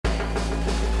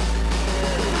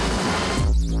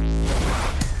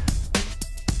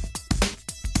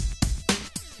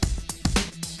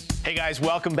Hey guys,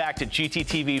 welcome back to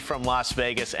GTTV from Las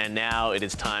Vegas, and now it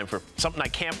is time for something I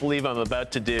can't believe I'm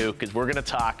about to do, because we're going to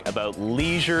talk about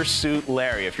Leisure Suit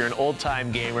Larry. If you're an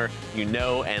old-time gamer, you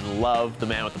know and love the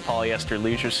man with the polyester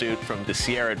leisure suit from the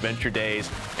Sierra Adventure days,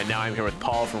 and now I'm here with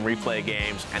Paul from Replay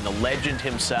Games and the legend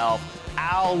himself,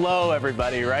 Lowe,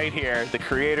 everybody, right here, the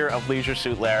creator of Leisure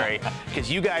Suit Larry,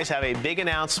 because you guys have a big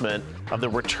announcement of the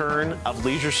return of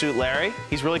Leisure Suit Larry.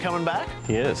 He's really coming back?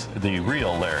 He is. The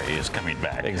real Larry is coming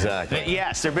back. Exactly.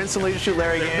 Yes, there have been some Leisure Suit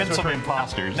Larry games. There have been some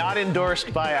imposters. Not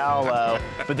endorsed by Lowe,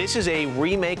 but this is a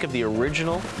remake of the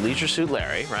original Leisure Suit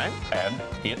Larry, right?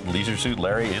 And Leisure Suit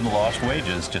Larry in Lost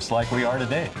Wages, just like we are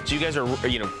today. So you guys are,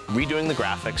 redoing the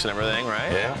graphics and everything,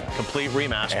 right? Yeah. Complete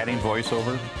remaster. Adding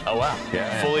voiceover. Oh, wow.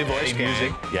 Yeah. Fully voiced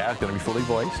music. Yeah, it's going to be fully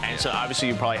voiced. And so obviously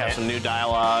you probably have some new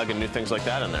dialogue and new things like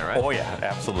that in there, right? Oh, yeah,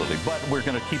 absolutely. But we're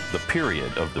going to keep the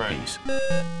period of the piece.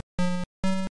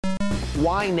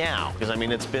 Why now? Because, I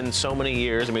mean, it's been so many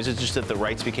years. I mean, is it just that the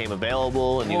rights became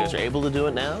available and you guys are able to do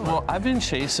it now? Well, I've been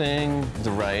chasing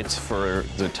the rights for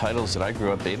the titles that I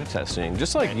grew up beta testing,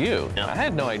 just like you. Yeah. I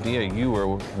had no idea you were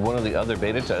one of the other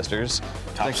beta testers.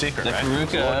 Top secret, that right?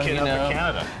 Veruca, Kid up in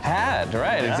Canada. had,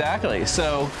 right, Yeah. exactly.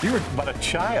 So You were but a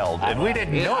child, and we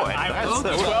didn't know it. I was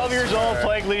That's the- 12 years old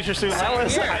playing Leisure Suit Larry.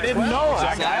 here. I didn't know.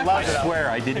 Exactly. I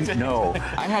swear I didn't know.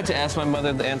 I had to ask my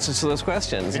mother the answers to those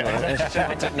questions, and she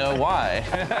didn't know why.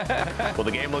 Well,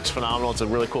 the game looks phenomenal. It's a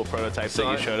really cool prototype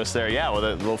that you showed us there. Yeah, well,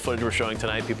 the little footage we're showing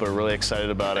tonight, people are really excited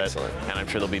about it. Excellent. And I'm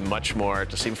sure there'll be much more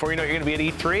to see. Before you know it, you're going to be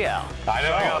at E3, Al. I know.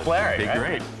 Showing off Larry. Be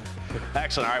great.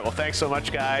 Excellent. All right, well, thanks so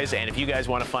much, guys. And if you guys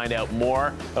want to find out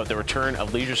more about the return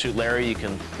of Leisure Suit Larry, you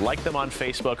can like them on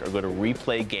Facebook or go to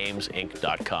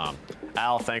replaygamesinc.com.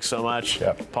 Al, thanks so much.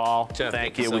 Yep. Paul, Geoff,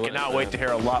 thank you. so We much, cannot man. wait to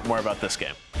hear a lot more about this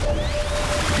game.